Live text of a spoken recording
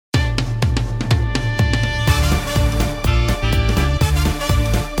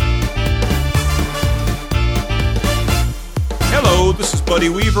Buddy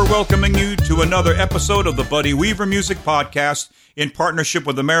Weaver welcoming you to another episode of the Buddy Weaver Music Podcast in partnership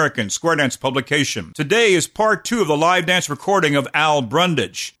with American Square Dance Publication. Today is part 2 of the live dance recording of Al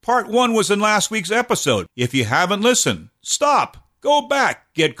Brundage. Part 1 was in last week's episode. If you haven't listened, stop, go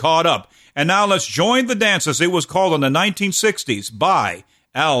back, get caught up. And now let's join the dance as it was called in the 1960s by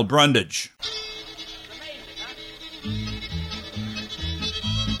Al Brundage.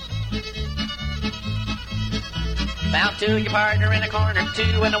 Bow to your partner in a corner,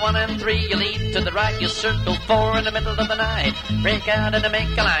 2 and a 1 and 3. You lead to the right, you circle 4 in the middle of the night. Break out and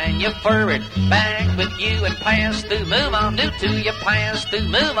make a line, you forward, back with you and pass through. Move on, do 2, you pass through.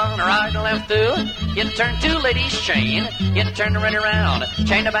 Move on, right and left through. You turn 2 ladies chain, you turn right around.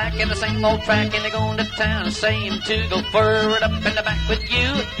 Chain her back in the same old track and you're going to town. Same 2, go forward, up and back with you.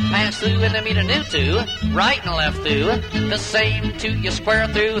 Pass through and meet a new 2, right and left through. The same 2, you square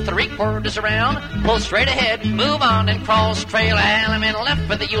through, 3/4 around. Pull straight ahead, move on. And cross trail, element left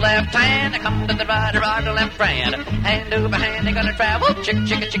with the you left hand. Come to the right to left hand. Hand over hand, you're gonna travel.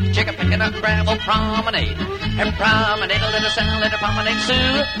 Chicka, picking up gravel. Promenade. And promenade, a little sound, little promenade,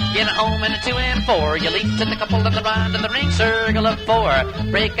 Sue. Get home in a 2 and 4. You leap to the couple of the right of the ring, circle of 4.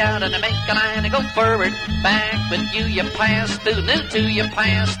 Break out and make a line and go forward. Back with you, you pass through. New 2, you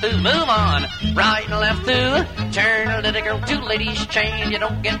pass through. Move on. Right and left through. Turn a little girl, 2 ladies chain. You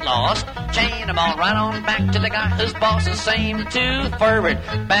don't get lost. Chain them all right on back to the guy who's boss. The same 2 forward,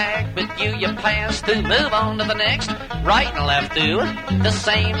 back with you, you pass through. Move on to the next, right and left through. The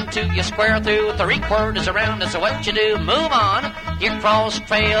same 2, you square through, 3/4 around. That's what you do. Move on, you cross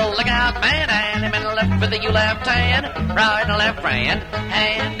trail. Look out, man, and in the left with the you left hand, right and left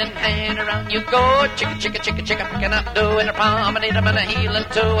hand in hand around you go. Chicka, picking up, doing a promenade, I'm gonna heel and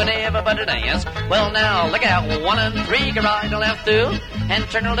toe, and everybody dance. Well, now look out, 1 and 3, go right and left through, and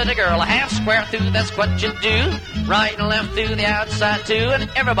turn a little girl, a half square through. That's what you do. Right and left through the outside 2, and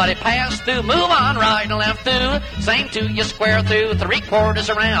everybody pass through. Move on, right and left through. Same 2, you square through, 3/4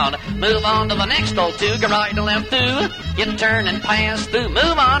 around. Move on to the next old 2, go right and left through. You turn and pass through.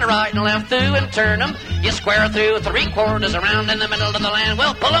 Move on, right and left through, and turn them. You square through, 3/4 around in the middle of the land.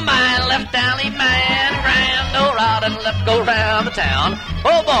 Well, pull 'em by, left alley man, grand, go right and left, go round the town.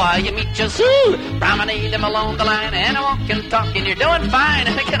 Oh boy, you meet your Sue. Promenade them along the line, and a walking, talking, you're doing fine.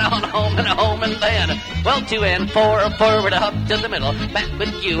 Get on home and then. Well, 2 and 4, forward up to the middle, back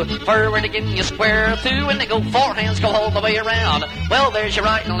with you, forward again, you square through, and they go 4 hands, go all the way around. Well, there's your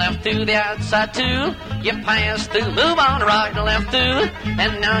right and left through the outside 2, you pass through, move on, right and left through,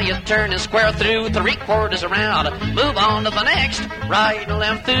 and now you turn and square through, 3/4 around. Move on to the next, right and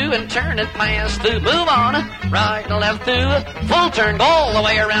left through, and turn and pass through. Move on, right and left through, full turn, go all the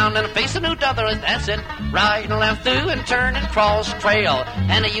way around, and face a new other, that's it. Right and left through, and turn and cross trail,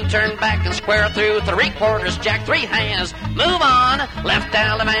 and you turn back and square through, 3/4 jack, 3 hands. Move on, left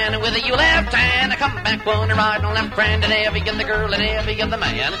alley man with a you left hand. Come back, 1 and right and left grand, and every get the girl and every get the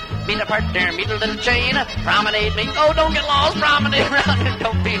man. Meet a partner, meet a little chain. Promenade me, oh, don't get lost. Promenade around and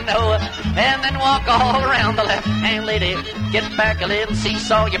don't be no. And then walk all around the left hand lady. Get back a little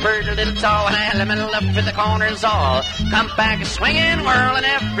seesaw, you bird a little tall, and element left with the corners all. Come back swinging, whirling,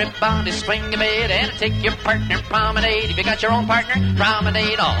 everybody swing your bed and take your partner promenade. If you got your own partner,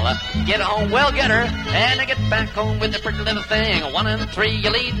 promenade all. Get home, well, get her, and get back home with the pretty little thing. 1 and 3, you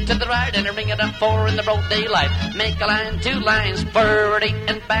lead to the right, and ring it up 4 in the broad daylight. Make a line, 2 lines, forward 8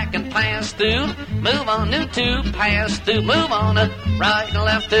 and back and pass through. Move on, new 2, pass through. Move on, right and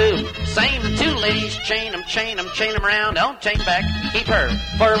left through. Same 2 ladies, chain them around. Don't chain back, keep her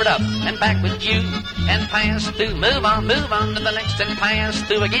forward up and back with you, and pass through. Move on to the next and pass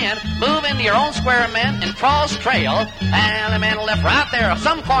through again. Move into your own square man and cross trail. Element left right there,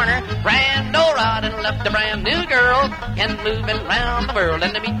 some corner, brand no right and left, a brand new girl, and moving round the world,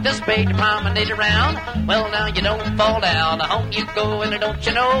 and to meet this page, promenade around. Well, now you don't fall down, home you go, and don't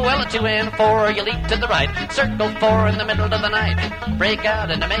you know, well, 2 and 4, you leap to the right, circle 4 in the middle of the night, break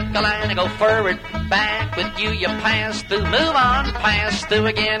out and make a line and go forward, back with you, you pass through. Move on, pass through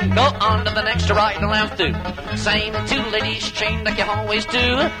again, go on to the next, right and left through. Same 2 ladies chained like you always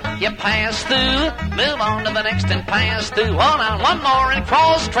do, you pass through. Move on to the next and pass through. Hold on, 1 more and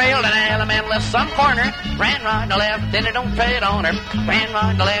cross trail, and element left some corner, ran right to left, then it don't tread on her. Ran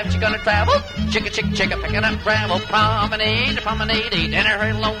right to left, you're gonna travel. Chicka, picking up gravel. Promenade, 8, and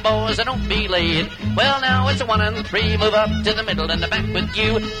her long boys, I don't be late. Well, now it's a 1 and 3, move up to the middle and the back with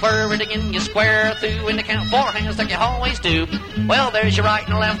you. Forward again, you square through, and the count 4 hands like you always do. Well, there's your right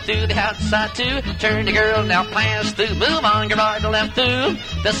and left through the outside 2. Turn the girl, now pass through. Move on, your right and left through.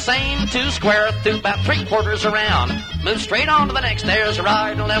 The same 2 square through, about 3/4 around. Move straight on to the next. There's a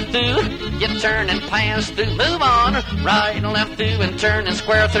right and left through. You turn and pass through. Move on. Right and left through and turn and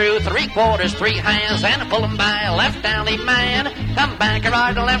square through. 3/4, 3 hands, and pull 'em by. Left down the man. Come back, a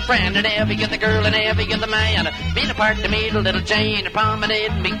right and left friend. And ever get the girl and ever get the man. Beat apart the middle, little chain.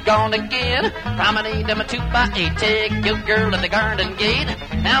 Promenade and be gone again. Promenade them a 2x8. Take your girl at the garden gate.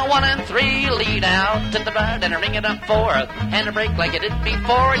 Now 1 and 3 lead out to the right and ring it up 4. And a break like it did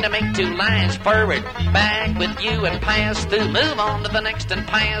before. And to make 2 lines forward. Back with you and pass through. Move on to the next and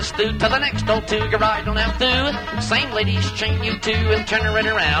pass through to the next. All 2 go right and left through. Same ladies chain you 2 and turn her right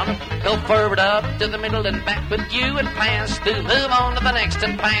around. Go forward up to the middle and back with you and pass through. Move on to the next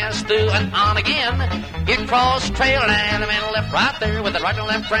and pass through and on again. You cross trail and a man left right there with a right and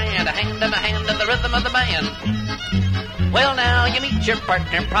left friend. A hand in a hand in the rhythm of the band. Well, now you meet your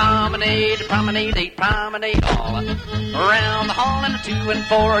partner. Promenade, promenade, promenade all around the hall. And a 2 and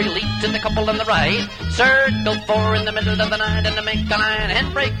 4, you lead to the couple on the right. Circle 4 in the middle of the night and to make a line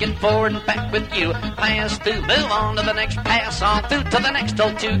and break it forward and back with you. Pass through, move on to the next, pass on through to the next.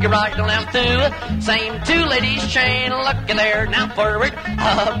 All 2 go right and left through. Same 2 ladies chain, looky there. Now forward,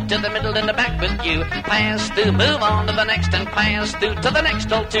 up to the middle and the back with you. Pass through, move on to the next and pass through to the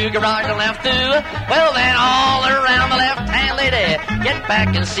next. All 2 go right and left through. Well, then all around the left hand lady, get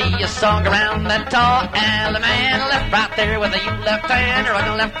back and see a song around that tall alley man. Left right there with a you left hand, right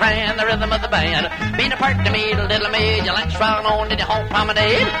and left hand, the rhythm of the band. Beat apart to me, little maid, you latch right on to the whole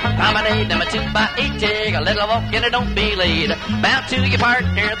promenade. Promenade them a 2x8, take a little walk and it don't be late. Bow to your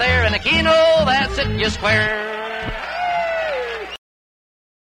partner there in a keno, that's it, you square.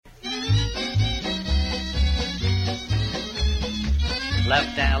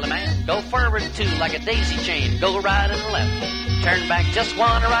 Left alley man, go forward 2 like a daisy chain. Go right and left, turn back just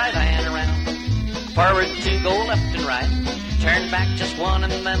 1 right hand around. Forward 2, go left and right. Turn back just 1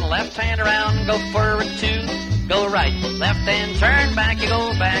 and then left hand around. Go forward 2, go right. Left and turn back, you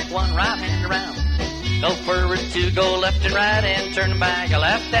go back 1 right hand around. Go forward 2, go left and right and turn back. A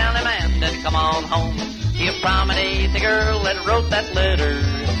left alley man, then come on home. You promenade the girl that wrote that letter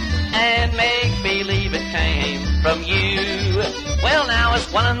and make believe it came from you. Well, now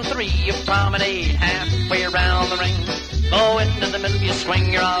it's 1 and 3, you promenade halfway around the ring. Go into the middle, you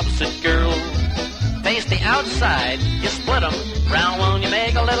swing your opposite girl. Face the outside, you split 'em. Round 1, you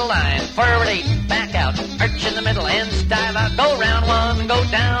make a little line. Forward 8, back out, arch in the middle, ends dive out. Go round 1, go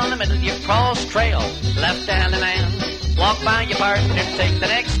down the middle, you cross trail. Left alley man, walk by your partner, take the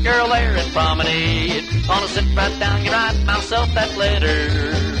next girl there and promenade. Gonna sit right down, you write myself that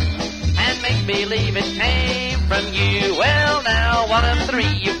letter and make believe it came from you. Well, now 1 and 3,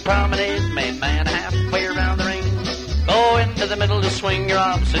 you promenade, made man halfway around the ring. Go into the middle to swing your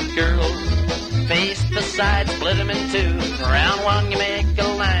opposite girl. Face the side, split 'em in 2. Round 1, you make a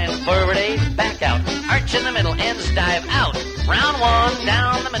line. Forward 8, back out, arch in the middle, ends dive out. Round 1,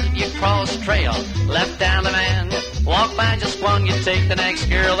 down the middle, you cross trail. Left down the man, walk by just 1, you take the next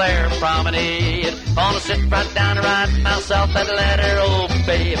girl there, promenade. Gonna sit right down and write myself that letter, oh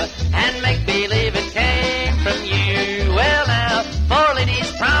babe, and make believe it came from you. Well now, 4 ladies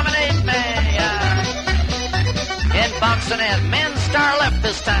promenade me. In boxing and men's star left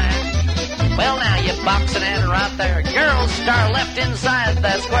this time. Well, now you boxing at it right there. Girls star left inside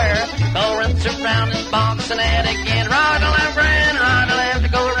that square. Go rinse around and boxing at it again. Right and left, right and left to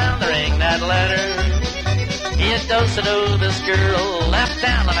go around the ring. That letter. You do this girl left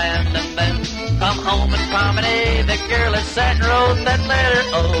down the man and then come home and promenade. The girl that sat and wrote that letter.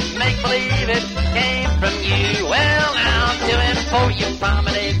 Oh, make believe it came from you. Well, now 2 and 4, you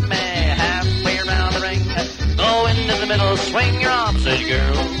promenade me halfway around the ring. Go into the middle, swing your opposite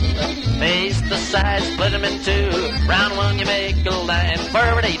girl. Face the side, split 'em in 2. Round 1, you make a line.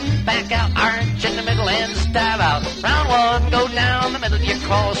 Forward 8, back out, arch in the middle, ends dive out. Round 1, go down the middle, you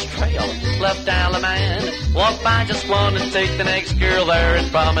cross trail. Left alley man, walk by just 1 and take the next girl there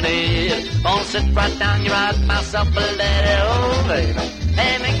and promenade. Gonna sit right down, you write myself a letter, oh baby,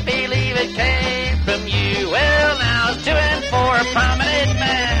 and make believe it came from you. Well, now it's 2 and 4, promenade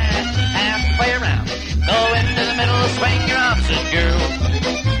man, halfway around. Go into the middle, swing your opposite girl.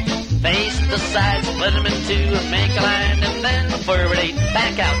 Face the side, split 'em in 2, make a line, and then forward 8,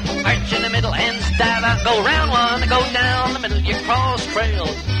 back out, arch in the middle, ends dive out. Go round 1, go down the middle, you cross trail.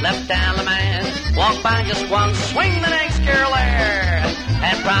 Left alley man, walk by just 1, swing the next girl there,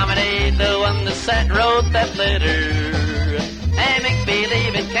 and promenade the one that sat and wrote that letter, and make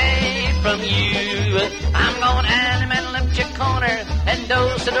believe it came from you. I'm going alley man, left your corner, and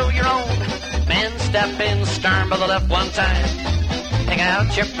do your own. Men step in, stern by the left 1 time. Take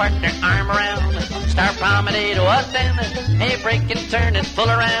out your partner, arm around. Start promenade, what then? Hey, break and turn and pull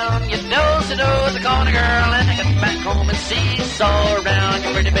around. You do the corner girl, and I get back home and seesaw around.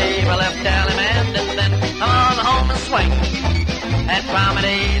 Your pretty baby left alley man, and then come on home and swing. At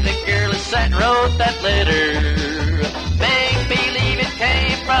promenade, the girl is sat and wrote that letter. Make believe it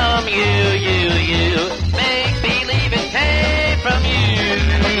came from you. Make believe it came from you.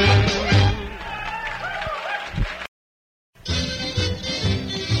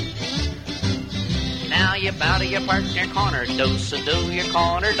 Now you bow to your partner, corner, do your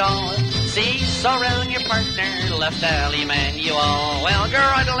corner doll. Seesaw around your partner, left alley man, you all. Well,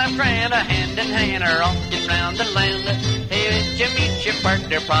 girl, right to left hand, a hand in hand, or rocking round the land. Hey, did you meet your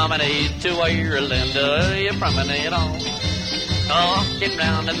partner, promenade to Ireland? You promenade on. Walking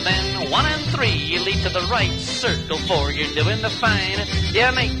round and then 1 and 3, you lead to the right, circle 4, you're doing the fine. You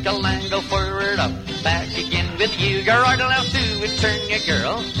make a line, go forward, up, back again with you. Go right and left, 2, and turn your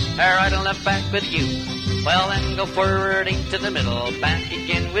girl, right and left, back with you. Well, then go forward, 8 to the middle, back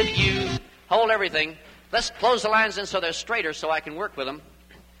again with you. Hold everything. Let's close the lines in so they're straighter so I can work with them.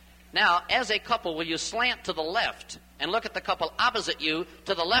 Now, as a couple, will you slant to the left and look at the couple opposite you,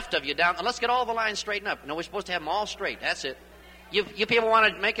 to the left of you, down, and let's get all the lines straightened up. No, we're supposed to have them all straight. That's it. You people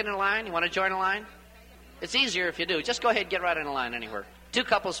want to make it in a line? You want to join a line? It's easier if you do. Just go ahead and get right in a line anywhere. 2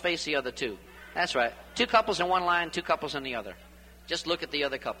 couples face the other 2. That's right. 2 couples in one line, 2 couples in the other. Just look at the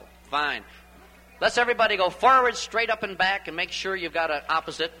other couple. Fine. Let's everybody go forward, straight up and back, and make sure you've got an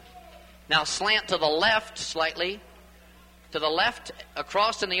opposite. Now slant to the left slightly. To the left,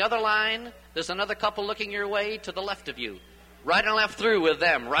 across in the other line, there's another couple looking your way to the left of you. Right and left through with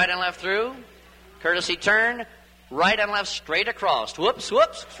them. Right and left through. Courtesy turn. Right and left, straight across. Whoops,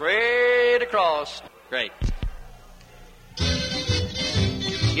 whoops, straight across. Great.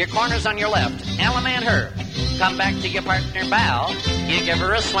 Your corner's on your left. Alaman her. Come back to your partner, bow. You give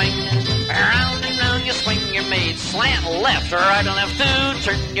her a swing. Round and round you swing your maid. Slant left, right and left, 2.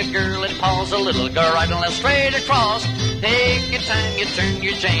 Turn your girl and pause a little. Go right and left, straight across. Take your time, you turn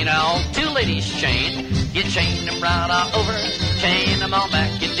your chain out. 2 ladies chain. You chain them right on over. Chain them all back,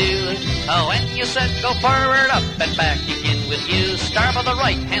 you do. Oh, when you said go forward, up and back again with you. Start by the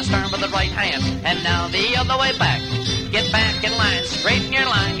right hand, start by the right hand. And now the other way back. Get back in line, straighten your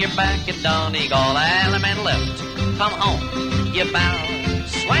line. You're back and down, eagle, element left. Come home, you bow,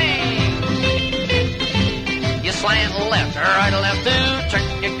 swing. You slant left, right and left, 2.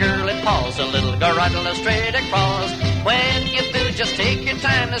 Turn your girl and pause a little. Go right and left, straight across. When you do, just take your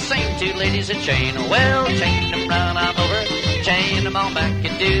time. The same 2 ladies a chain. Well, chain them round on over. Chain them all back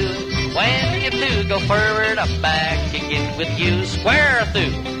and do. When you do, go forward, up, back again with you. Square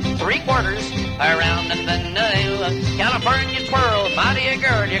through. 3/4 around and then California twirl, body a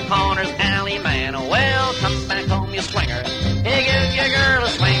girl, your corner's alley man. Well, come back home, you swinger. You give your girl a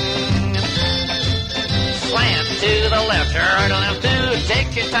swing. Slant to the left, right and left, 2.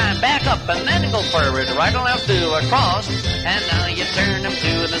 Take your time, back up and then go forward, right and left, 2, across. And now you turn them 2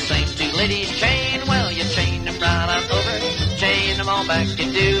 in the same 2 ladies chain. Well, you chain them right on over. Chain them all back,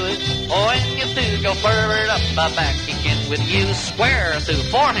 you do it. Oh, when you do, go forward, up, back again with you. Square through,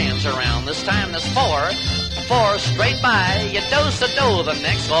 4 hands around. This time there's 4. 4 straight by. You do the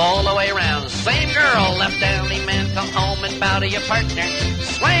next all the way around. Same girl, left alley man, come home and bow to your partner.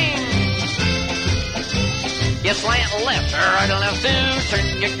 Swing! You slant left, right and left, 2.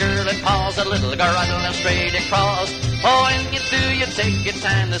 Turn your girl and pause a little. Go right and left, straight across. Oh, when you do, you take your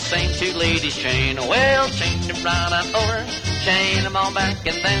time. The same 2 ladies chain. Well, chain them right on over. Chain them all back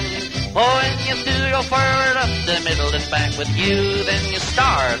and then. Oh, when you do, go forward, up the middle and back with you. Then you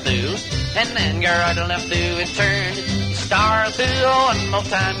star through. And then go right and left through and turn. You star through. One more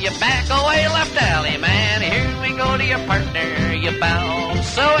time. You back away, left alley man. Here we go to your partner. You bow,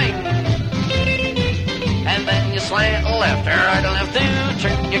 swing. And then you slant left, right and left, 2.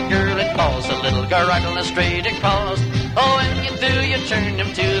 Turn your girl and pause a little. Go right and left, straight across. Oh, when you do, you turn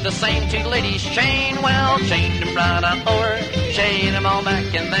them to the same 2 ladies chain. Well, chain them right on over. Chain them all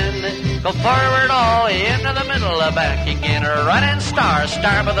back and then go forward all into the middle, back again. Right and star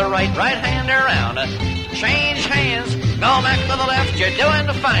by the right hand around. Change hands, go back to the left. You're doing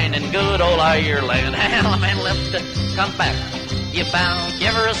the fine in good old Ireland. Element left, come back. You bow,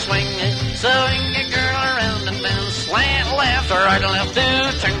 give her a swing, swing your girl around and then slant left, right and left,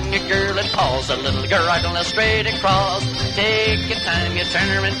 2. Turn your girl and pause a little. Go right and left, straight across. Take your time, you turn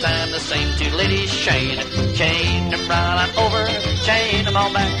her in time. The same 2 ladies chain. Chain them right on over. Chain them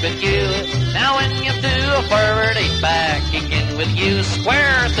all back with you. Now when you do, forward 8 back again with you.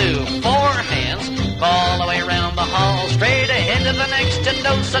 Square through, 4 hands. All the way around the hall. Straight ahead to the next and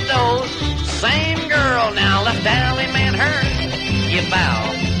do-sa-do. Same girl now, left alley man her. You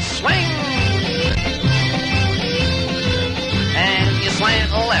bow, swing.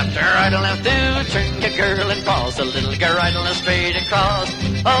 left, right and left, do. Turn your girl and pause, the little girl right and left, straight across.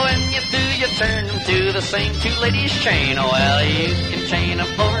 Oh, when you do, you turn them to the same two ladies' chain. Oh, well, you can chain them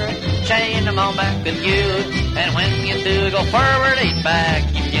forward, chain them on back with you. And when you do, go forward, 8 back,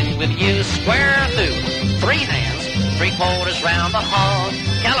 you begin with you. Square through, 3 hands, 3 quarters round the hall.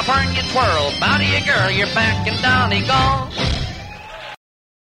 California twirl, bow to your girl, you're back and down he goes.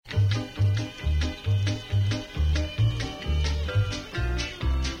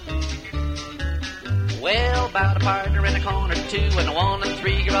 Well, about a partner in a corner, 2 and a 1 and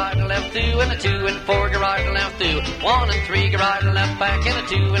 3, go right and left, 2 and a 2 and 4, go right and left, 2, 1 and 3, go right and left back, and a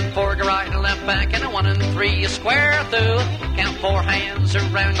 2 and 4, go right and left back, and a 1 and 3, you square through. Count 4 hands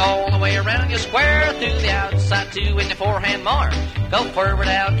around, all the way around, you square through the outside 2 and the 4 hand more. Go forward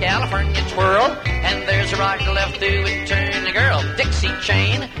out, California twirl, and there's a right and left 2 and turn the girl, Dixie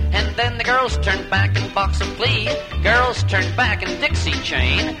chain, and then the girls turn back and box and flee. Girls turn back and Dixie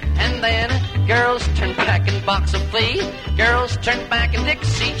chain, and then girls turn back and box of flea. Girls turn back and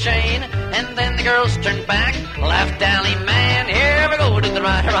Dixie chain, and then the girls turn back. Left alley man, here we go to the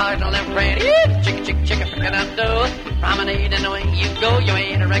right, right and left right. Chicka, chicka, chicka, picking up dough. Promenade and away you go. You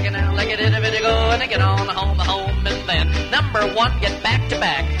ain't a wrecking out like it did a bit ago. And get on home, and then number 1, get back to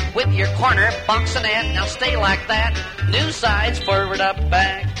back with your corner boxinette. Now stay like that. New sides, forward, up,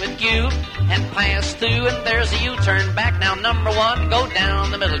 back with you, and pass through, and there's a U-turn back. Now number 1, go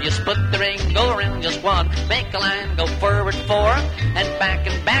down the middle. You split the ring, go around just 1. Make a line, go forward 4, and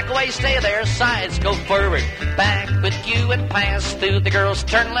back away, stay there. Sides, go forward, back with you, and pass through. The girls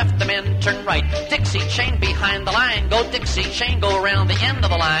turn left, the men turn right. Dixie chain behind the line. Go Dixie chain, go around the end of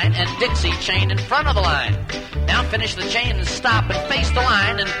the line, and Dixie chain in front of the line. Now finish the chain and stop and face the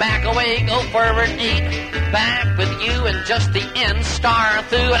line, and back away, go forward 8. Back with you, and just the end, star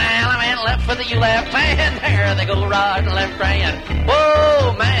through, and element left for the U left, and there they go, right and left, right.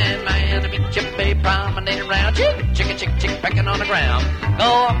 Whoa, man, man, meet your babe, promenade around, chicka, chick, chick, pecking on the ground. Go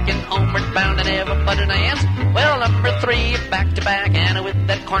walking homeward bound and everybody dance. Well, number 3, back to back, and with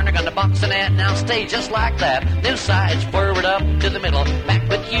that corner gun the box and that. Now stay just like that. New sides, forward up to the middle. Back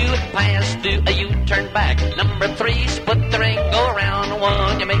with you, pass through a U-turn back. Number 3, split the ring, go around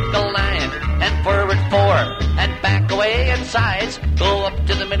 1, you make a line, and forward 4, and back away, and sides, go up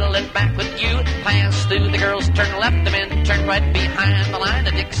to the middle and back with you. Pass through, the girls turn left, the men turn right behind the line.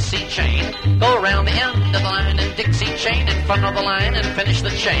 A Dixie chain, go around the end of the line, and Dixie chain in front of the line, and finish the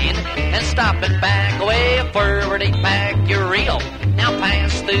chain, and stop and back away, forward 8 back, you're real. Now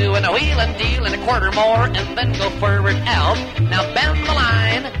pass through, and a wheel and deal, and a quarter more, and then go forward out. Now bend the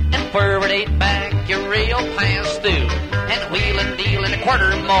line, and forward 8 back, you're real. Pass through, and wheel and deal, and a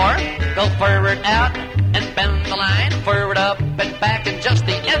quarter more, go forward out, and bend the line, forward up and back, and just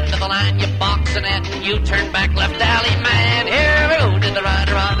the end of the line, you box and and you turn back, left alley man. Here we go to the right,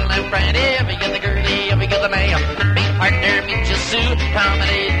 right and left, right. Here we get the girlie, here we get the man. Meet partner, meet your Sue,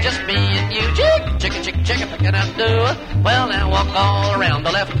 promenade, just me and you. Chicka, chicka, chicka, picking up do. Well, now walk all around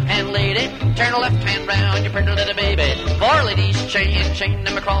the left hand lady, turn the left hand round, you pretty little baby. 4 ladies chain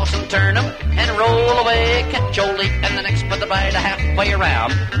them across and turn them, and roll away, catch your leap, and the next put the right halfway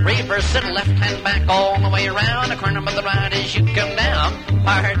around. Reverse it, left hand back all the way around, the corner of the right as you come down.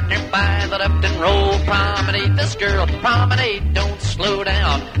 Partner by the left and roll, promenade this girl, promenade, don't slow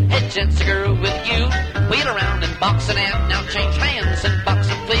down. Head gents a girl with you, wheel around and box and out, now change hands and box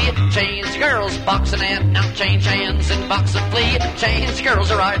and flee. Change girls, box and out, now change hands and box and flee. Change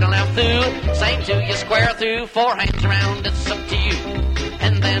girls, right and left through, same two, you square through, 4 hands around, it's up to you.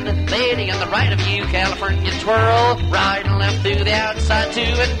 And then, lady on the right of you, California twirl, right and left through the outside 2,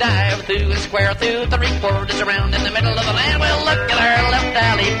 and dive through and square through, 3 quarters around in the middle of the land. Well, look at her, left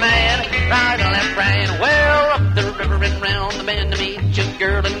alley man, right and left, right. Well, up the river and round the bend to meet your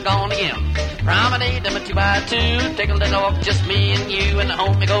girl and gone again. Promenade them a 2x2, take a little off, just me and you, and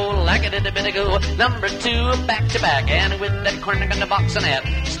home we go like it did a bit ago. Number 2, back to back, and with that corner gun the box and that.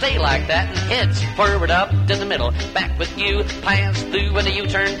 Stay like that, and heads forward up to the middle, back with you, pass through and a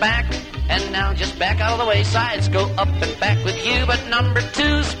U-turn back. And now just back out of the way, sides go up and back with you. But number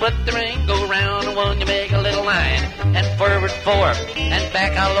 2, split the ring, go round 1, you make a little line, and forward 4, and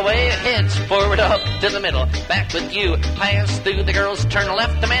back out of the way, heads forward up to the middle, back with you, pass through, the girls turn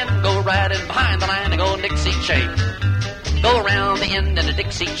left, the men go right in behind the line and go Dixie chain. Go around the end in a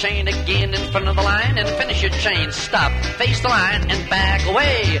Dixie chain again in front of the line and finish your chain. Stop, face the line and back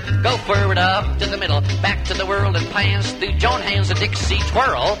away. Go forward up to the middle, back to the whirl and pass through Joan hands a Dixie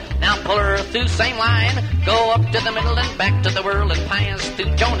twirl. Now pull her through same line. Go up to the middle and back to the whirl and pass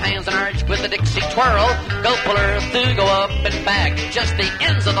through Joan hands and arch with a Dixie twirl. Go pull her through, go up and back. Just the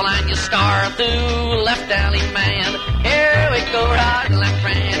ends of the line you scar through. Left alley man. Here we go, right, left,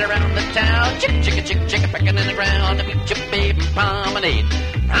 right, around the town. Chick, chicka, chick, chicka, pecking in the ground. To meet your baby, promenade.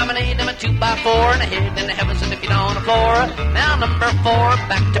 Promenade them a 2x4 and a head in the heavens and the feet on the floor. Now number 4,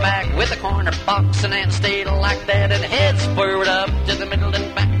 back to back with a corner box and stay like that and heads forward up to the middle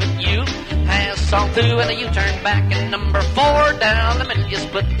and back with you. Pass on through and a U-turn back and number 4 down the middle. You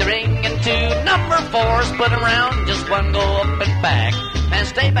split the ring in 2. Number 4 split around, just one go up and back. And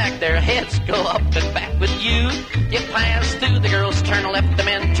stay back there, heads go up and back with you. You pass through the girls, turn left, the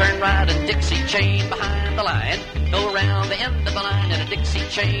men turn right, a Dixie chain behind the line. Go around the end of the line and a Dixie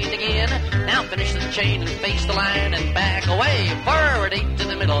chain again. Now finish the chain and face the line and back away. Forward 8 to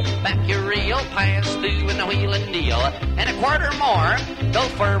the middle, back your reel, pass through in the wheel and deal. And a quarter more, go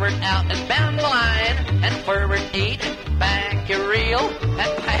forward out and bend the line. And forward 8, back your reel,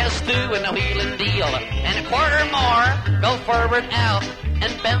 and pass through in the wheel and deal. And a quarter more, go forward out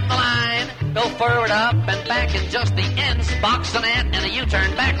and bend the line. Go forward up and back in just the ends, box the net and a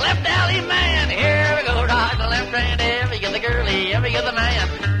U-turn back. Left alley man, here we go, right to left hand, every other girlie, every other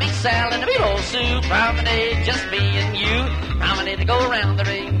man. Big Sal and the big old Sue, promenade, just me and you. Promenade to go around the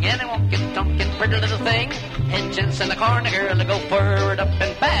ring, and a walking, talking, pretty little thing. Head gents in the corner, girl, to go forward up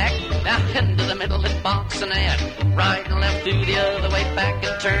and back. Now into the middle and box the net. Right and left through the other way, back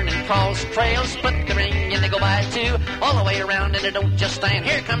and turn and cross trail. Split the ring and they go by 2. All the way around and it don't just stand.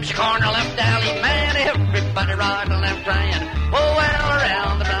 Here comes your corner left alley man. Everybody right and left trying. Oh, well,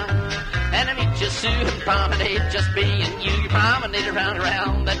 around the run. And I meet you, Sue, and promenade, just me and you. You promenade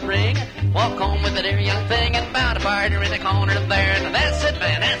around that ring. Walk home with that dear young thing and bow to partner in the corner there. And that's it,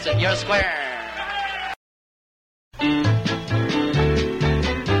 man, that's it, you're square.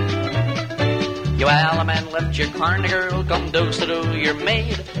 You allemande left your corner girl, come do-so-do your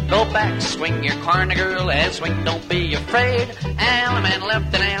maid. Go back, swing your corner girl, and swing, don't be afraid. Allemande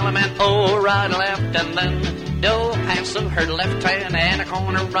left and allemande, oh, right and left, and then do pass of her left hand and a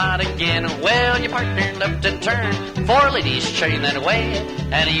corner right again. Well, your partner left and turn, 4 ladies chain that way,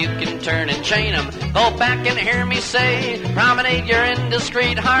 and you can turn and chain them. Go back and hear me say, promenade your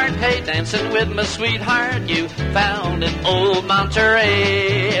indiscreet heart, hey, dancing with my sweetheart, you found in old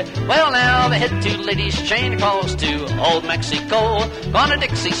Monterey. Well, now they hit 2 ladies chain across to old Mexico. Gonna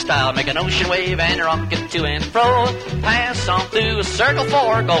Dixie style, make an ocean wave and rock it to and fro. Pass on through a circle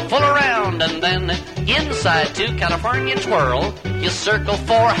 4, go full around, and then inside to California twirl. You circle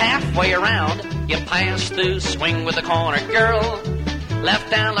 4 halfway around. You pass through, swing with the corner girl. Left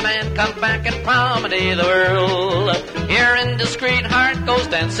down the man, come back and promenade the world. Your indiscreet heart goes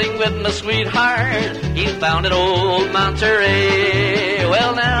dancing with my sweetheart. You found it old Monterey.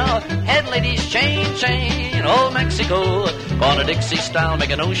 Well now, head ladies chain, chain, old Mexico. Gonna Dixie style, make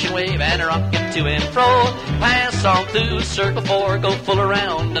an ocean wave and rock it to and fro. Pass on through circle 4, go full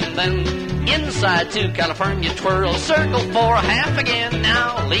around, and then inside to California twirl. Circle 4 half again,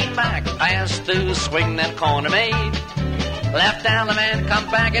 now lean back, pass through, swing that corner maid. Left down the man, come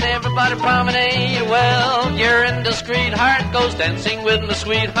back and everybody promenade. Well, your indiscreet heart goes dancing with my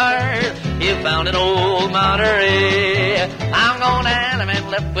sweetheart. You found an old Monterey. I'm gonna allemande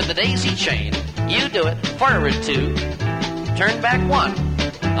left with the daisy chain. You do it, forward 2, turn back 1,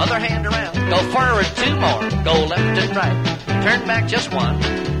 other hand around. Go forward 2 more, go left and right, turn back just 1,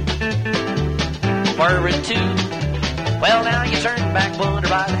 forward 2. Well, now you turn back 1 to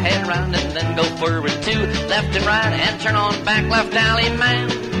right, head around, and then go forward 2, left and right, and turn on back, left alley man.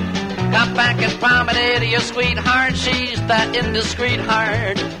 Come back and promenade your sweetheart, she's that indiscreet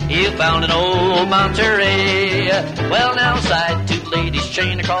heart. You found an old Monterey. Well, now side 2 ladies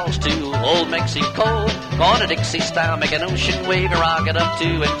chain across to old Mexico. Gonna Dixie style, make an ocean wave, rock it up to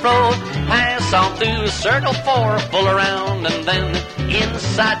and fro. Pass on through circle 4, full around, and then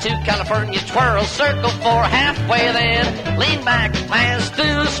inside to California twirl. Circle 4 halfway, then lean back, pass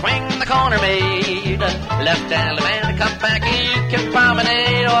through, swing the corner maid. Left alley man, come back, you can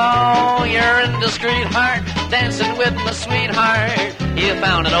promenade. Oh, your indiscreet heart, dancing with my sweetheart. You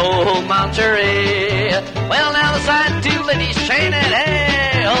found an old Monterey. Well, now the side 2 ladies chain it,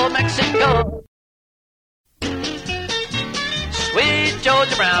 hey, old Mexico. Sweet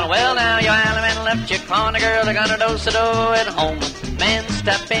Georgia Brown, well now your allemande left your corner girl, they're gonna do-so-do at home. Men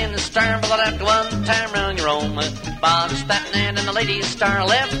step in the stern, but they'll have to 1 time round your own. Bottom step and the ladies star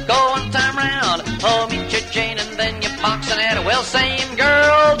left, go 1 time round. Oh, meet your chain and then you boxing at. Well, same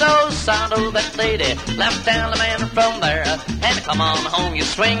girl, those I know that lady. Left down the man from there. And come on home, you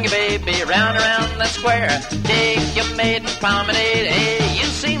swing your baby round around that square. Take your maiden promenade. Hey, you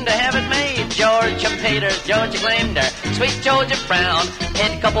seem to have it made. Georgia paid her, Georgia claimed her. Sweet Georgia Brown.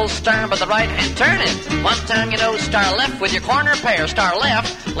 Head couple star by the right hand turn it. One time you know, star left with your corner pair. Star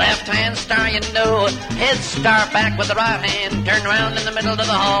left, left hand star you know. Head star back with the right hand. Turn around in the middle of the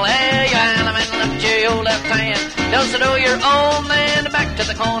hall. Hey, you element left your left hand. Don't do your own then. Back to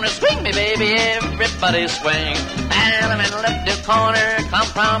the corner. Swing me, baby. Everybody swing. Element left your corner. Come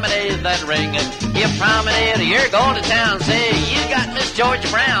promenade that ring. You promenade. You're going to town. Say, you got Miss Georgia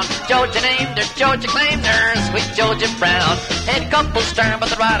Brown. Georgia named her. Georgia claimed her. Sweet Georgia Brown. Head couple star with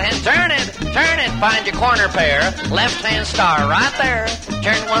the right hand. Turn it. Turn it. Find your corner pair. Left hand star right there.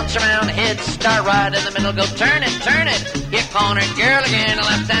 Turn once around. Head star right in the middle. Go turn it. Turn it. You corner girl again.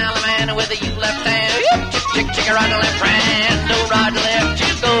 Left down the man with a you left hand. Chick, chick, chick, right to left hand. No right to left.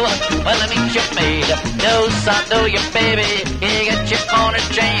 You go. Well, let me you made. No son, no your baby. You got your corner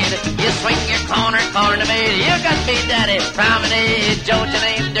chained. You swing your corner made. You got me daddy. Promenade. Georgia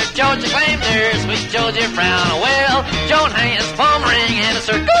named her. Georgia claimed her. Sweet Georgia Brown. Well, Joan hands, palm ring, and a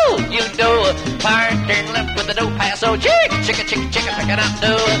circle. You do. Part turn left with the dough pass. So chick, chicka, chick, chicka, pick it up,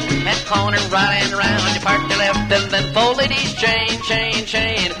 do. That corner right and round. You part to left and then fold ladies chain, chain,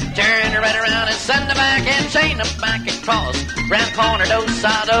 chain. Turn right around and send them back and chain them back across. Round corner, do,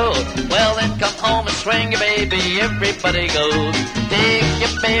 side, do. Well, then come home and swing your baby. Everybody goes. Take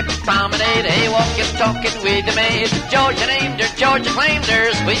your baby promenade. Hey, walking, talking with the maid. Georgia named her, Georgia claimed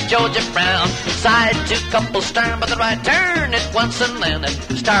her. Sweet Georgia Brown. Side two couple star by the right. Turn it once and then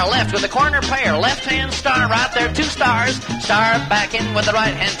star left with the corner pair. Left hand star right there. Two stars. Star back in with the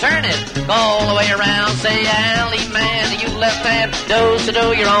right hand. Turn it. Go all the way around. Say, alley man, you left hand. Do to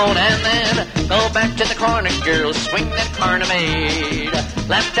do your own. And then go back to the corner, girl. Swing that corner maid.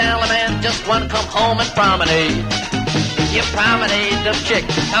 Left down the man. Just one come home and promenade. You promenade the chick.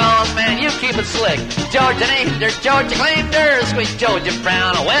 Oh man, you keep it slick. Georgia named her, Georgia claimed her. Sweet Georgia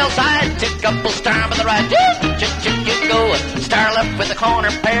Brown. Well side, two couple star with the right. Chick, chick, you go. Star left with the corner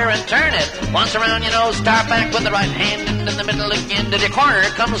pair and turn it. Once around, you know, star back with the right hand. And in the middle again to the corner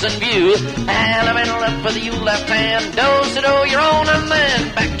comes in view. Element left with the you left hand. Do to do your own and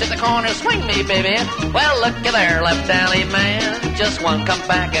then back to the corner. Swing me, baby. Well, looky there, left alley man. Just one come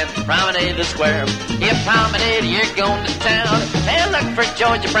back and promenade the square. You promenade, you're going to town. Hey, look for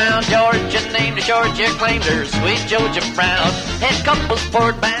Georgia Brown. Georgia named her, Georgia claimed her. Sweet Georgia Brown. Head couples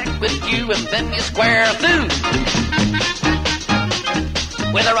poured back with you and then you square through.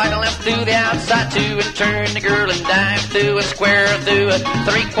 With a right and left through the outside too, and turn the girl and dive through and square through.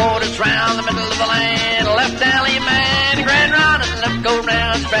 3/4 round the middle of the land. Left alley man, grand round and left go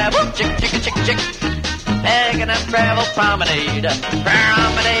round. Travel, chick, chick, chick, chick. Peg and up travel promenade.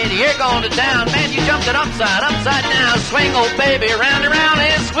 Promenade, you're going to town. Man, you jumped it upside down. Swing, old baby, round and round,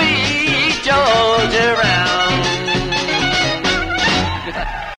 and sweet Georgia round.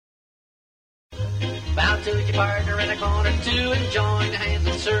 Bow to your partner in a corner two and join your hands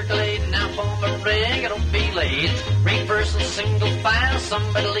and circulate. Now form a ring, don't be late. Reversal, single file,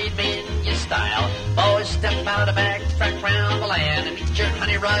 somebody lead me in your style. Boys, step out of back, track round the land and meet your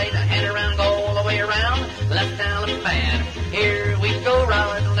honey right. Hand around, go all the way around. Left down the fan. Here we go,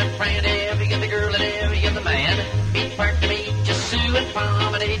 right and left hand. Every get the girl and every get the man. Beat part to meet just Sue and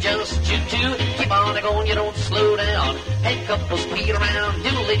promenade, just you two. Keep on going, you don't slow down. Head couples peel around,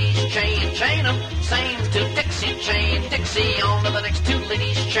 new ladies chain them. Same to Dixie chain, Dixie on to the next two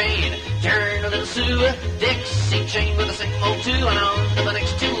ladies chain. Turn a little Sue, Dixie chain with the same old two and on to the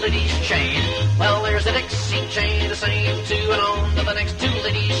next two ladies chain. Well, there's a Dixie chain, the same two and on to the next two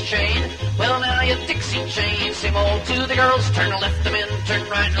ladies chain. Well, now you Dixie chain, same old two. The girls turn left them in, turn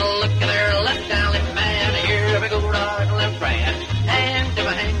right and look at their left alley man. Here we go, right and left right. Hand to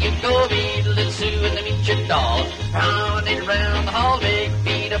my hand you go, beat little Sue and then meet your doll. Promenade around the hall, big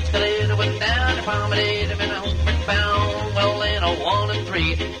beat up the little one down. Promenade them in a homeward bound. Well, in a 1 and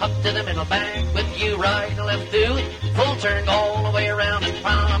 3, up to the middle, back with you, right and left through. Full turn all the way around and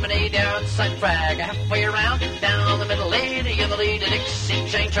promenade outside frag. Halfway around, down the middle, lady in the lead, a Dixie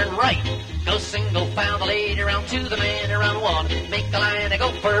chain, turn right. Go single file, the lady around two, the man around one. Make the line and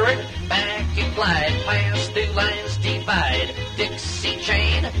go forward, back you glide, pass through lines divide. Dixie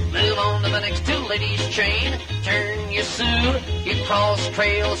chain, move on to the next two ladies chain. Turn your Sue, you cross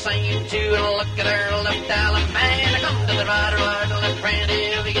trail, same two, and look at her left alley man. Come to the right and left hand,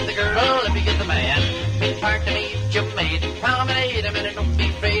 if you get the girl, if you get the man. Big part to meet your mate, promenade a minute, don't be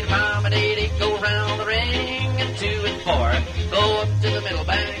afraid, promenade, go round the ring, and 2 and 4. Go up to the middle,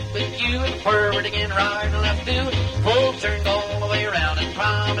 back with you, and forward again, right and left, do. Full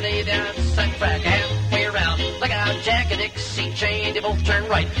both turn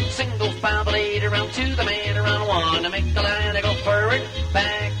right. Single file the lady around two, the man around one. To make the line, I go forward,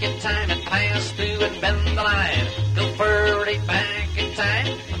 back in time, and pass through and bend the line. Go forward, back in time,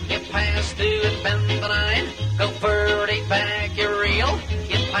 you pass through and bend the line. Go forward, back, you reel,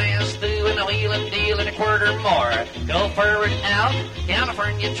 you pass through and a wheel and deal and a quarter more. Go forward, out,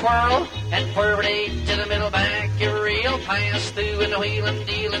 California twirl, and forward 8 to the middle, back, you reel, pass through and a wheel and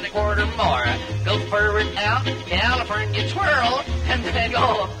deal and a quarter more. Go forward, out, California twirl, and then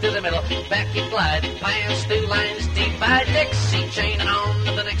go up to the middle, back you glide, pass through lines deep by Dixie chain, and on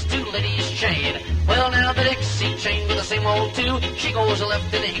to the next two ladies chain. Well, now the Dixie chain with the same old two, she goes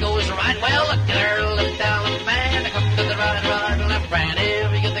left and he goes right. Well, look at her, look down the man, come to the right, right, left, right.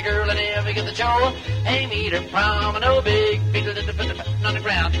 If you get the girl and if you get the Joe, hey, meet her, prom, no big, big, on the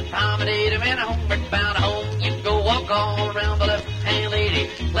ground. Promenade him and a homeward bound home. You go walk all around the left-hand lady,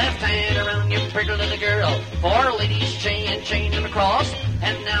 left hand around your pretty little girl. Four ladies chain them across,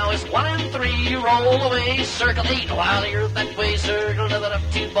 and now it's 1 and 3, roll away, circle 8. While you're that way, circle to the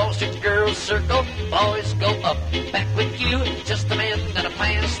left, two balls, two girls, circle. Boys go up, back with you, just a man gonna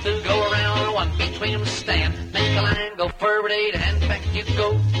pass through, go around one, between them stand, make a line, go forward 8, and back you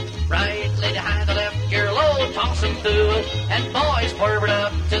go. Right, lady high, the left, girl low, toss them through, and boys forward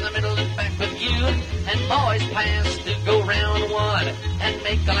up to the middle and back with you, and boys pass to go round one, and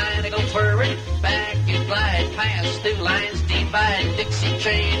make a line to go forward, back you glide, pass through lines divide, Dixie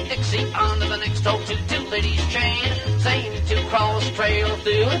chain, Dixie on to the next hole, two ladies chain, same two cross trail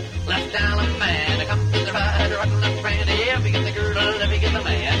through, left island man, come to the right, right left friend, if you get the girl, if you get the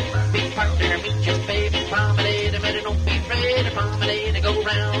man, be partner, meet your baby, promenade, a minute, don't be afraid, promenade, go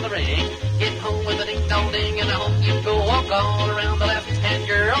round the ring. Get home with a ding-dong ding, and home you go walk all around the left-hand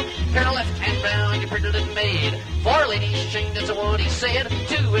girl. Turn the left-hand round, you pretty little maid. Four ladies chained, that's what he said.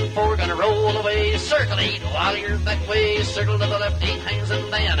 2 and 4 gonna roll away. Circle 8 while you're that way. Circle to the left, 8 hands,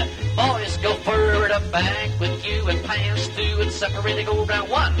 and then boys go forward up back with you and pass through and separate and go round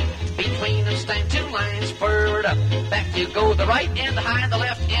one. Between them stand 2 lines forward up. Back you go the right and the high and the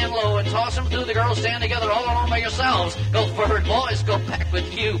left and low and toss them through. The girls stand together all along by yourselves. Go forward, boys, go back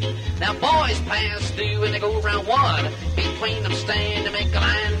with you. Now boys pass through and they go round one. Between them stand to make a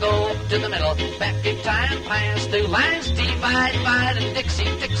line, go up to the middle. Back in time, pass through lines, divide, and Dixie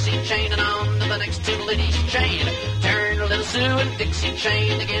chain, and on to the next 2 ladies chain. Turn a little Sue and Dixie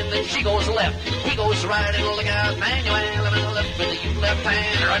chain again, then she goes left. He goes right, and look out, Manuel, I'm in the left with the you left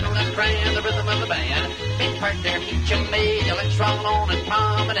hand, right and left hand, the rhythm of the band. Big part there, meet your maid, let's roll on and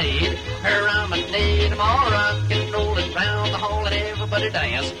promenade. Her promenade, I'm all rock and rollin' round the hall and everybody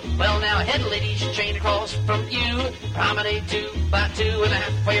dance. Well now, head ladies chain across from you, promenade 2 by 2 and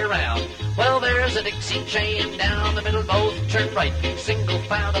halfway around. Well, there's a Dixie chain down the middle, both turn right. Single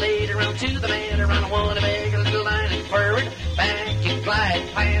file the lady around 2, the man around 1, a big little line and forward. Back you glide,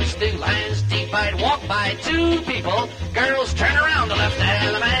 pass through lines, divide, walk by 2 people. Girls turn around the left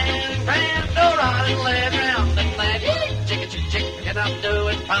hand, the man, grand, no right, left round and land. Chick, and I'm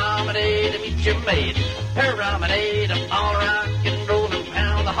doing promenade to meet your maid. Her promenade, I'm all rock and rolling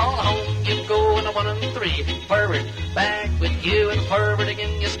round the hall home. You go in a 1 and 3, forward, back with you and forward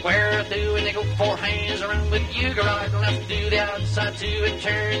again. You square through and they go 4 hands around with you. Go right and left to the outside 2 and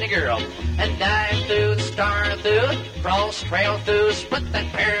turn the girl and dive through and star through, cross trail through, split that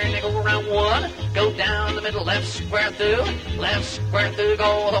pair and they go around 1. Go down the middle, left square through, go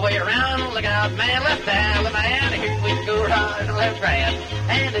all the way around. Look out, man, left hand, the man. Here we go, right and left grand,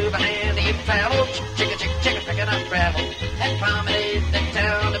 hand over hand you travel, chicken, picking up gravel, and promenade the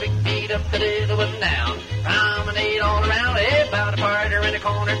town, the big feet up the little one down. Promenade all around, about a partner in a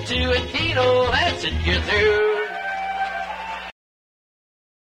corner 2 and Tito, that's it, you're through.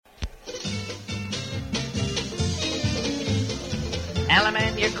 Alum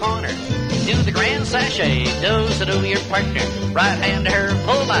in your corner, do the grand sachet, doze to do your partner, right hand to her,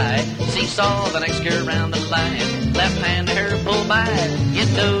 pull by, seesaw the next girl round the line, left hand to her, pull by, you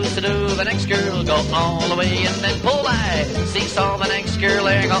doze to do the next girl, go all the way and then pull by, seesaw the next girl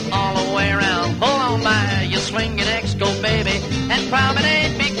there, go all the way around, pull on by, you swing your next, go baby, and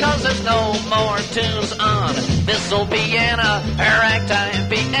promenade because there's no more tunes on this old piano, her ragtime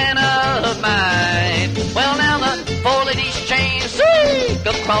piano of mine. Well now the 4 ladies chain,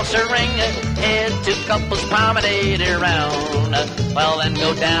 go across her ring, head 2 couples promenade around. Well then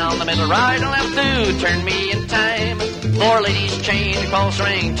go down the middle, right and left through, turn me in time. 4 ladies chain across the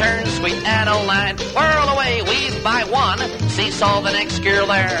ring, turn sweet at a line, whirl away, weave by 1, seesaw the next girl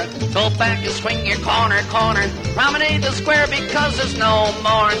there. Go back and swing your corner, promenade the square because there's no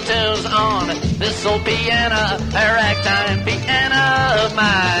more tunes on this old piano, a ragtime piano of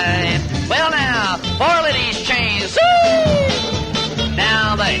mine. Well now, 4 ladies chain,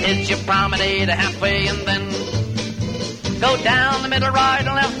 Now they hit your promenade halfway and then go down the middle, right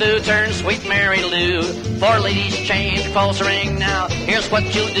and left, do turn, sweet Mary Lou. Four ladies change, false ring. Now here's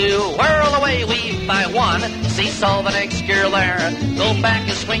what you'll do: whirl away, weave by one, seesaw the next girl there. Go back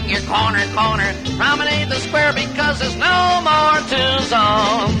and swing your corner, promenade the square because there's no more tunes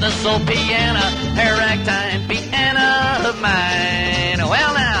on this old piano, her ragtime piano of mine.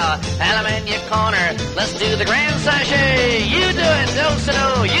 Well now, Alamania corner, let's do the grand sachet. You do it,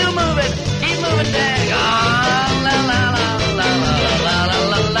 do-so-do, you move it, keep moving, dag. Oh, la la la. La la la la la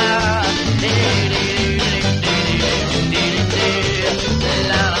la,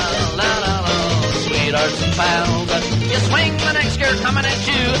 la la la la, sweethearts and pals. You swing the next girl coming at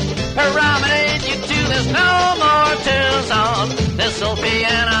you, promenade you too. There's no more tunes on this old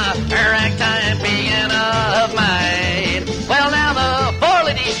piano, ragtime piano of mine. Well now the four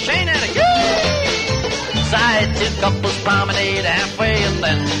ladies chain at it, side two couples promenade halfway and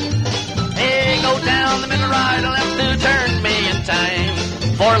then hey, go down the middle, right and left, do turn me in time.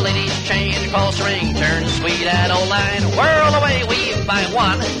 Four ladies change, false ring, turn sweet at old line. Whirl away, weave by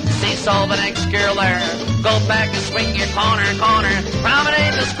one, seesaw the next girl there. Go back and swing your corner,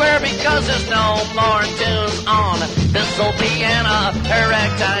 promenade the square because there's no more tunes on this old piano, her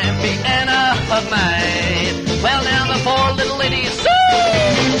ragtime piano of mine. Well now the four little ladies,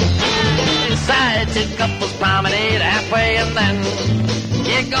 side two couples promenade halfway and then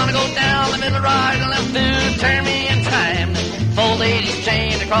you're gonna go down the middle, right and left, do turn me in time. Four ladies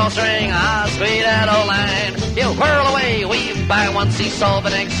chained across the ring, ah, sweet that old line. You whirl away, weave by one, seesaw the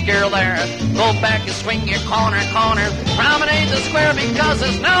next girl there. Go back and swing your corner, promenade the square because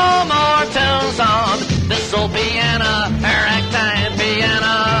there's no more tunes on this old piano, ragtime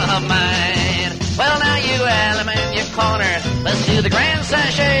piano of mine. Well now you element your corner, let's do the grand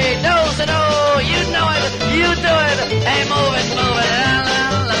sachet. Do-so-do, you know it, you do it. Hey, move it, la la la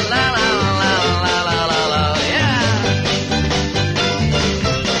la la la la la la, yeah.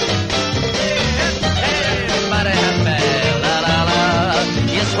 Hey, everybody happy, la la la.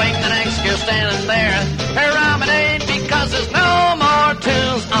 You swing the next girl standing there, promenade because there's no more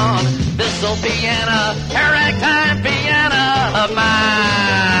tunes on this old piano, ragtime piano of mine.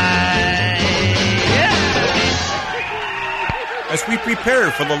 As we prepare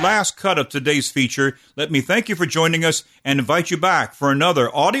for the last cut of today's feature, let me thank you for joining us and invite you back for another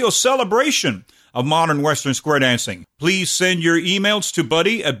audio celebration of modern Western square dancing. Please send your emails to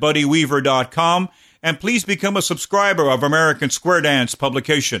buddy@buddyweaver.com, and please become a subscriber of American Square Dance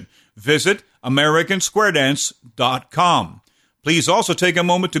publication. Visit americansquaredance.com. Please also take a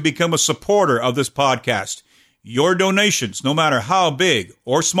moment to become a supporter of this podcast. Your donations, no matter how big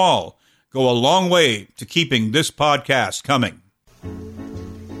or small, go a long way to keeping this podcast coming.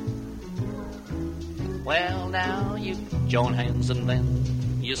 Well, now you join hands and then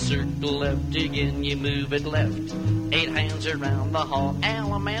you circle left again, you move it left. 8 hands around the hall,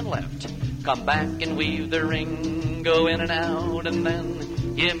 alum and left. Come back and weave the ring, go in and out, and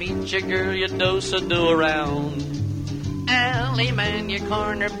then you meet your girl, you do-so-do around. Alley man, your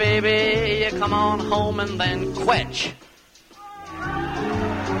corner, baby, you come on home and then quetch.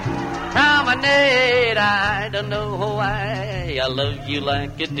 Promenade, I don't know why I love you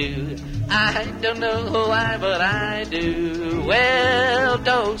like I do. I don't know why, but I do. Well,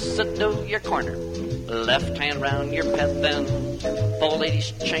 do-so-do your corner, left hand round your pet then. Four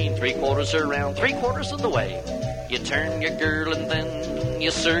ladies chain, 3/4 around, 3/4 of the way. You turn your girl and then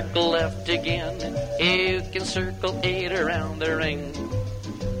you circle left again. You can circle 8 around the ring.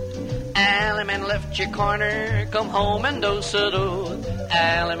 Alleyman left your corner, come home and do-so-do.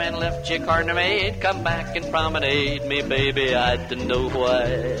 Alleyman left your corner, maid, come back and promenade me, baby. I don't know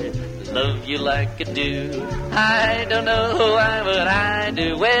why, love you like I do. I don't know why, but I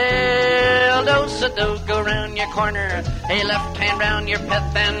do. Well, do-so-do, go round your corner. Hey, left hand round your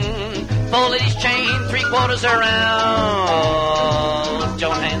pet then. Four ladies chain, 3/4 around.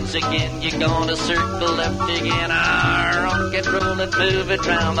 Join hands again, you're gonna circle left again. Rock it, roll it, move it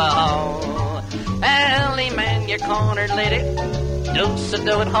round the hall. Alley man, your corner lady,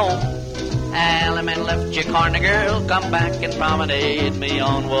 do-so-do at home. Alley man left your corner, girl, come back and promenade me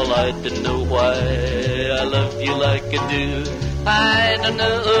on. Well, I don't know why I love you like I do. I don't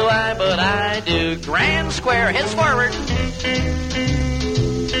know why, but I do. Grand square, heads forward.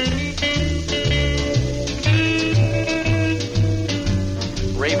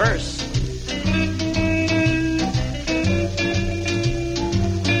 Reverse.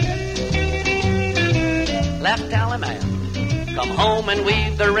 Left alley man, come home and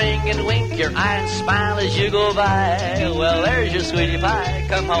weave the ring and wink your eye and smile as you go by. Well, there's your sweetie pie,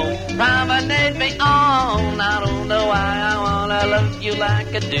 come home, promenade me on. I don't know why I wanna love you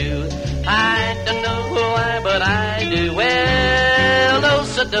like I do. I don't know why, but I do. Well,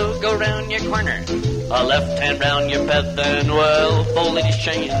 do-sa-do, go round your corner, a left hand round your bed, then, well, fold his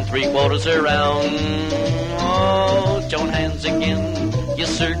chain 3/4 around. Oh, join hands again, you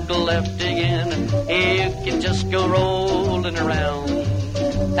circle left again, you can just go rolling around.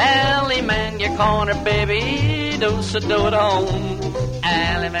 Alley man, your corner, baby, do-sa-do at home.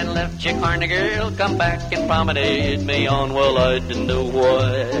 Alley man left your corner, girl, come back and promenade me on. Well, I don't know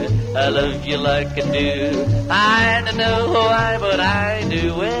why I love you like I do. I don't know why, but I do.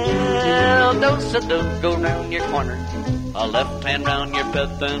 Well, do-sa-do, go round your corner, a left hand round your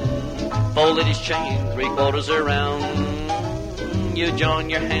bed, then folded his chain 3/4 around. You join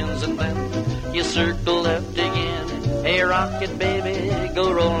your hands and then you circle left again. Hey, rock it, baby,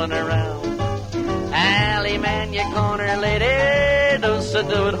 go rolling around. Alley man, your corner lady,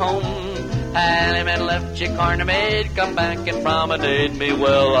 do-sa-do at home. Alley man left your corner maid, come back and promenade me.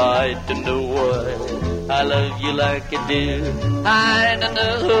 Well, I don't know why I love you like I do. I don't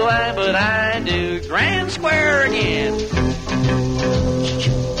know why, but I do. Grand square again.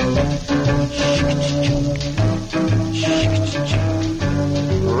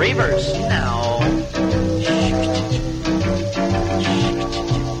 Reverse now.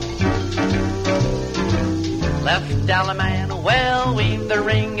 Left dollar man, well, weave the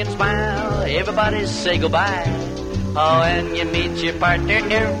ring and smile. Everybody say goodbye. Oh, and you meet your partner,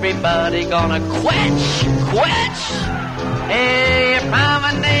 everybody gonna quench. Hey, you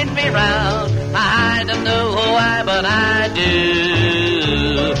promenade me round. I don't know why, but I do.